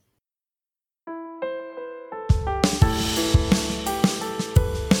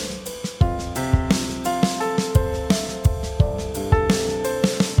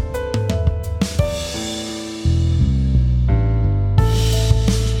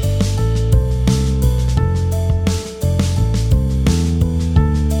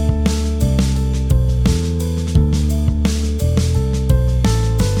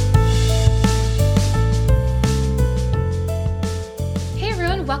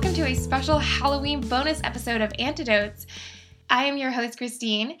welcome to a special Halloween bonus episode of Antidotes. I am your host,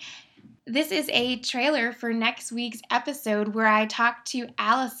 Christine. This is a trailer for next week's episode where I talk to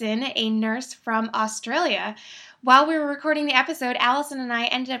Allison, a nurse from Australia. While we were recording the episode, Allison and I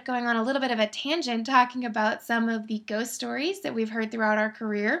ended up going on a little bit of a tangent talking about some of the ghost stories that we've heard throughout our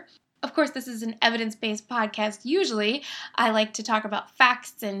career. Of course, this is an evidence-based podcast. Usually, I like to talk about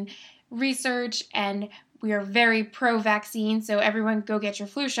facts and research, and we are very pro-vaccine, so everyone go get your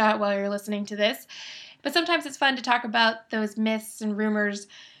flu shot while you're listening to this. But sometimes it's fun to talk about those myths and rumors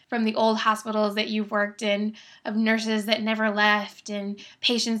from the old hospitals that you've worked in, of nurses that never left and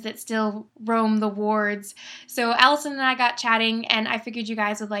patients that still roam the wards. So Allison and I got chatting, and I figured you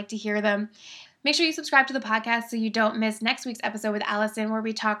guys would like to hear them. Make sure you subscribe to the podcast so you don't miss next week's episode with Allison, where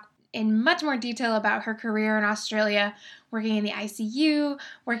we talk in much more detail about her career in Australia, working in the ICU,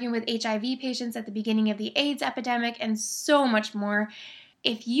 working with HIV patients at the beginning of the AIDS epidemic, and so much more.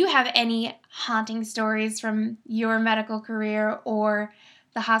 If you have any haunting stories from your medical career or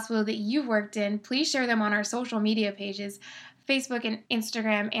the hospital that you've worked in, please share them on our social media pages, Facebook and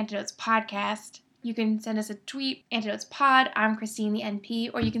Instagram, Antidotes Podcast. You can send us a tweet, Antidotes Pod, I'm Christine the NP,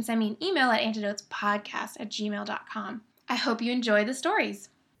 or you can send me an email at antidotespodcast@gmail.com. I hope you enjoy the stories.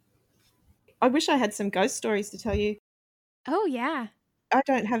 I wish I had some ghost stories to tell you. Oh, yeah. I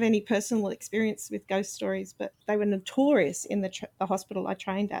don't have any personal experience with ghost stories, but they were notorious in the hospital I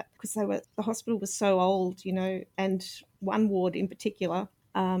trained at because the hospital was so old, and one ward in particular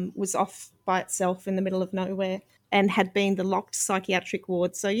was off by itself in the middle of nowhere and had been the locked psychiatric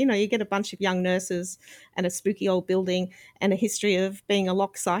ward. So, you get a bunch of young nurses and a spooky old building and a history of being a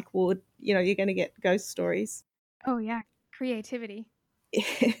locked psych ward. You're going to get ghost stories. Oh, yeah. Creativity.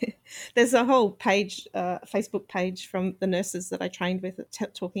 There's a whole page, Facebook page from the nurses that I trained with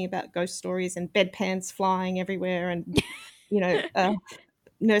talking about ghost stories and bedpans flying everywhere and,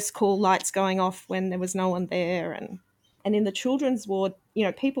 nurse call lights going off when there was no one there. And in the children's ward,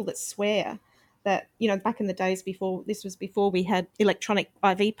 people that swear that, back in the days before we had electronic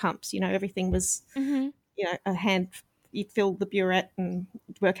IV pumps, everything was, a hand, you'd fill the burette and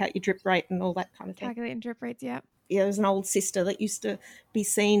work out your drip rate and all that kind of thing. Calculating drip rates, yeah. There was an old sister that used to be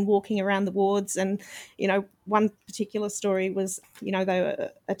seen walking around the wards, and one particular story was they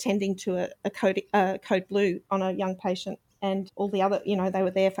were attending to a code blue on a young patient, and all the other they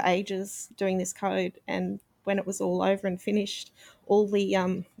were there for ages doing this code, and when it was all over and finished, all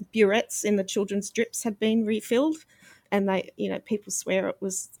the burettes in the children's drips had been refilled, and they people swear it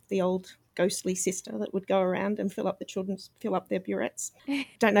was the old ghostly sister that would go around and fill up their burettes.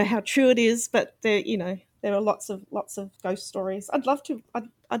 Don't know how true it is, but there are lots of ghost stories. I'd love to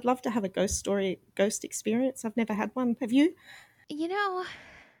have a ghost experience. I've never had one. Have you?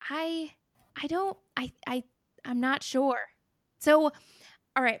 I'm not sure. So,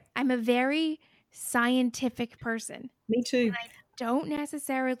 all right, I'm a very scientific person. Me too. And I don't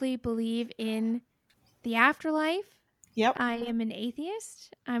necessarily believe in the afterlife. Yep. I am an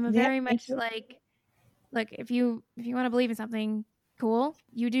atheist. I'm very much like, look, if you want to believe in something, cool.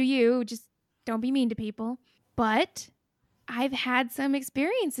 You do you. Just don't be mean to people. But I've had some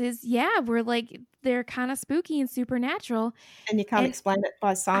experiences, where they're kind of spooky and supernatural. And you can't explain it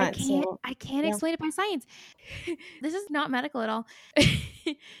by science. I can't explain it by science. This is not medical at all.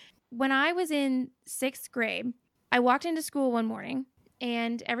 When I was in 6th grade, I walked into school one morning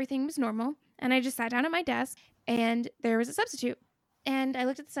and everything was normal. And I just sat down at my desk and there was a substitute. And I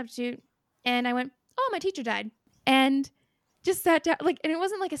looked at the substitute and I went, oh, my teacher died. And just sat down, and it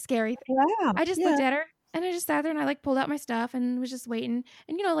wasn't like a scary thing. Wow. I just looked at her and I just sat there and I pulled out my stuff and was just waiting.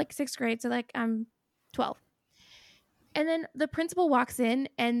 And 6th grade, so I'm 12. And then the principal walks in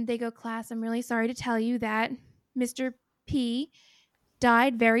and they go, class, I'm really sorry to tell you that Mr. P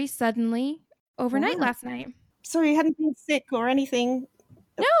died very suddenly overnight last night. So he hadn't been sick or anything?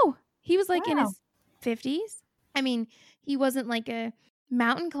 No, he was in his 50s. I mean, he wasn't like a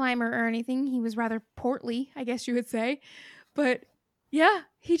mountain climber or anything. He was rather portly, I guess you would say. But yeah,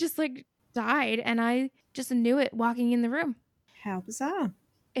 he just died and I just knew it walking in the room. How bizarre.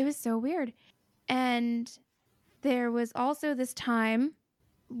 It was so weird. And there was also this time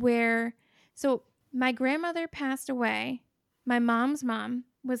where, so my grandmother passed away. My mom's mom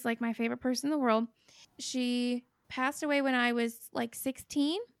was my favorite person in the world. She passed away when I was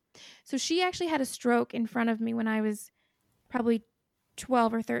 16. So she actually had a stroke in front of me when I was probably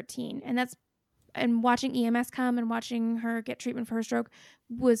 12 or 13. And watching EMS come and watching her get treatment for her stroke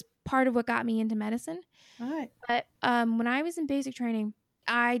was part of what got me into medicine. Right. But when I was in basic training,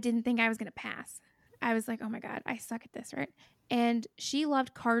 I didn't think I was going to pass. I was like, oh my God, I suck at this, right? And she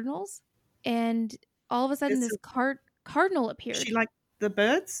loved cardinals. And all of a sudden this cardinal appeared. She the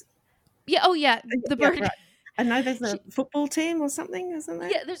birds? Yeah. Oh, yeah. The bird. Right. I know there's a football team or something, isn't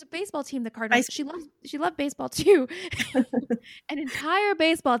there? Yeah, there's a baseball team, the Cardinals. She loved baseball too. An entire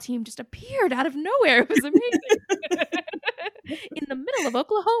baseball team just appeared out of nowhere. It was amazing. In the middle of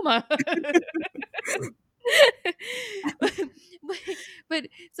Oklahoma. but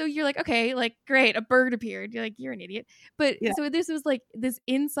so you're like, okay, like, great, a bird appeared. You're like, you're an idiot. But so this was like this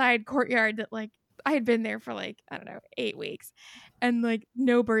inside courtyard that, like, I had been there for, like, I don't know, 8 weeks, and like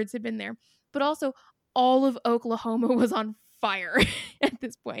no birds had been there. But also all of Oklahoma was on fire at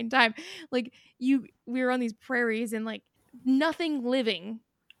this point in time. Like, we were on these prairies, and like nothing living,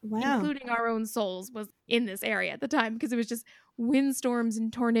 including our own souls, was in this area at the time, because it was just windstorms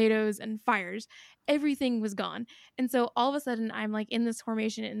and tornadoes and fires. Everything was gone. And so all of a sudden I'm like in this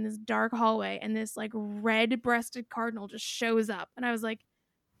formation in this dark hallway, and this like red-breasted cardinal just shows up, and I was like,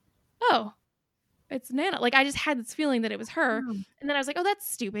 oh, it's Nana. Like, I just had this feeling that it was her. And then I was like, oh,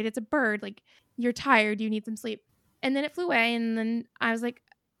 that's stupid. It's a bird. Like, you're tired. You need some sleep. And then it flew away. And then I was like,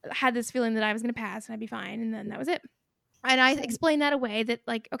 had this feeling that I was going to pass and I'd be fine. And then that was it. And I explained that away, that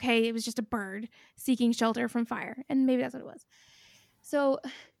like, okay, it was just a bird seeking shelter from fire. And maybe that's what it was. So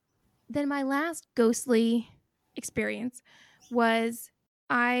then my last ghostly experience was,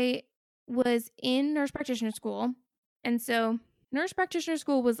 I was in nurse practitioner school. And so nurse practitioner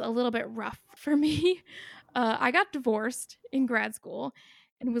school was a little bit rough for me. I got divorced in grad school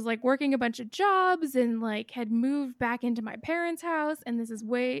and was like working a bunch of jobs, and like had moved back into my parents' house. And this is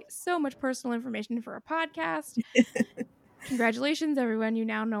so much personal information for a podcast. Congratulations, everyone. You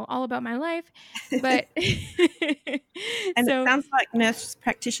now know all about my life. But and so, it sounds like nurse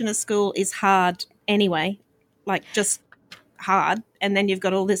practitioner school is hard anyway, like just hard. And then you've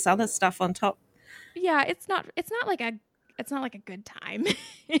got all this other stuff on top. Yeah, it's not like a good time.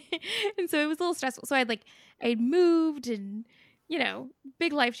 And so it was a little stressful. So I'd moved, and, you know,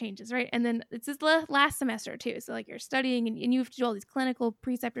 big life changes, right? And then it's this last semester too. So like you're studying, and you have to do all these clinical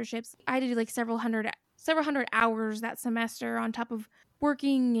preceptorships. I had to do like several hundred hours that semester on top of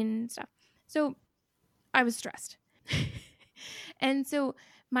working and stuff. So I was stressed. And so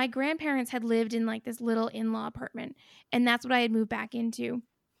my grandparents had lived in like this little in-law apartment, and that's what I had moved back into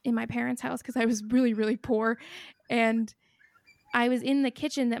in my parents' house, because I was really, really poor. And I was in the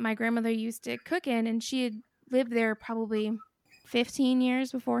kitchen that my grandmother used to cook in, and she had lived there probably 15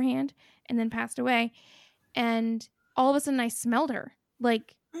 years beforehand and then passed away. And all of a sudden I smelled her,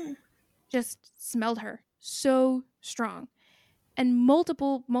 like just smelled her so strong. And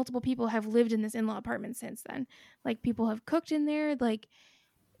multiple people have lived in this in-law apartment since then. Like, people have cooked in there, like,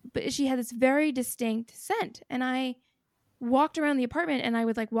 but she had this very distinct scent. And I walked around the apartment, and I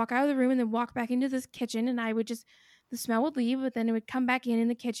would like walk out of the room and then walk back into this kitchen, and I would just, the smell would leave, but then it would come back in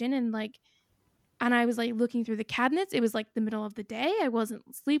the kitchen, and I was like looking through the cabinets. It was like the middle of the day. I wasn't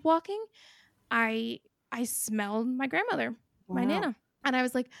sleepwalking. I smelled my grandmother, my Nana. And I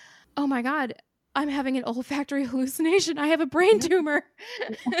was like, oh my God, I'm having an olfactory hallucination. I have a brain tumor.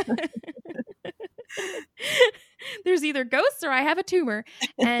 There's either ghosts or I have a tumor.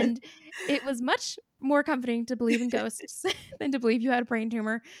 And it was much more comforting to believe in ghosts than to believe you had a brain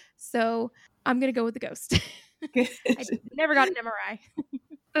tumor. So I'm going to go with the ghost. I never got an MRI.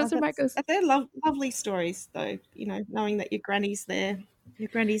 Those are my ghosts. They're lovely stories, though, you know, knowing that your granny's there. Your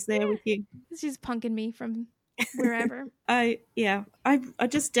granny's there with you. She's punking me from wherever. I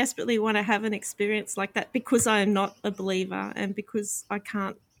just desperately want to have an experience like that, because I am not a believer and because I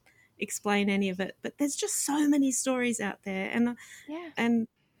can't explain any of it. But there's just so many stories out there, and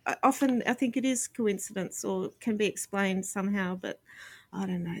often I think it is coincidence or can be explained somehow. But I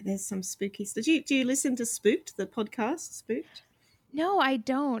don't know. There's some spooky stuff. Do you listen to Spooked, the podcast Spooked? No, I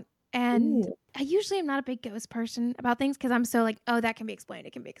don't. And I usually am not a big ghost person about things, because I'm so like, oh, that can be explained.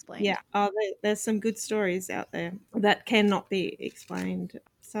 It can be explained. Yeah. There's some good stories out there that cannot be explained.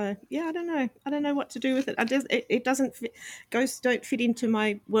 So yeah, I don't know. I don't know what to do with it. It doesn't fit. Ghosts don't fit into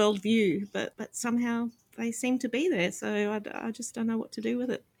my worldview, but somehow they seem to be there. So I just don't know what to do with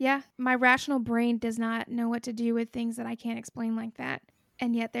it. Yeah, my rational brain does not know what to do with things that I can't explain like that,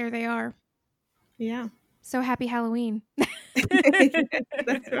 and yet there they are. Yeah. So happy Halloween.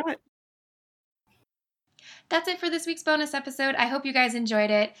 That's right. That's it for this week's bonus episode. I hope you guys enjoyed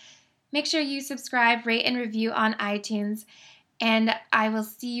it. Make sure you subscribe, rate, and review on iTunes. And I will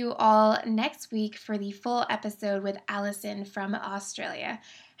see you all next week for the full episode with Allison from Australia.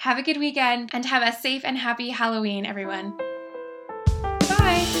 Have a good weekend, and have a safe and happy Halloween, everyone.